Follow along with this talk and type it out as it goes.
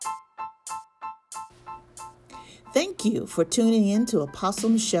Thank you for tuning in to Apostle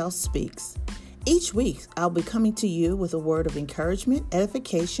Michele Speaks. Each week, I'll be coming to you with a word of encouragement,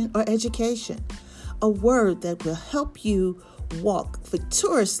 edification, or education. A word that will help you walk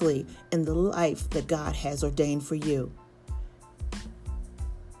victoriously in the life that God has ordained for you.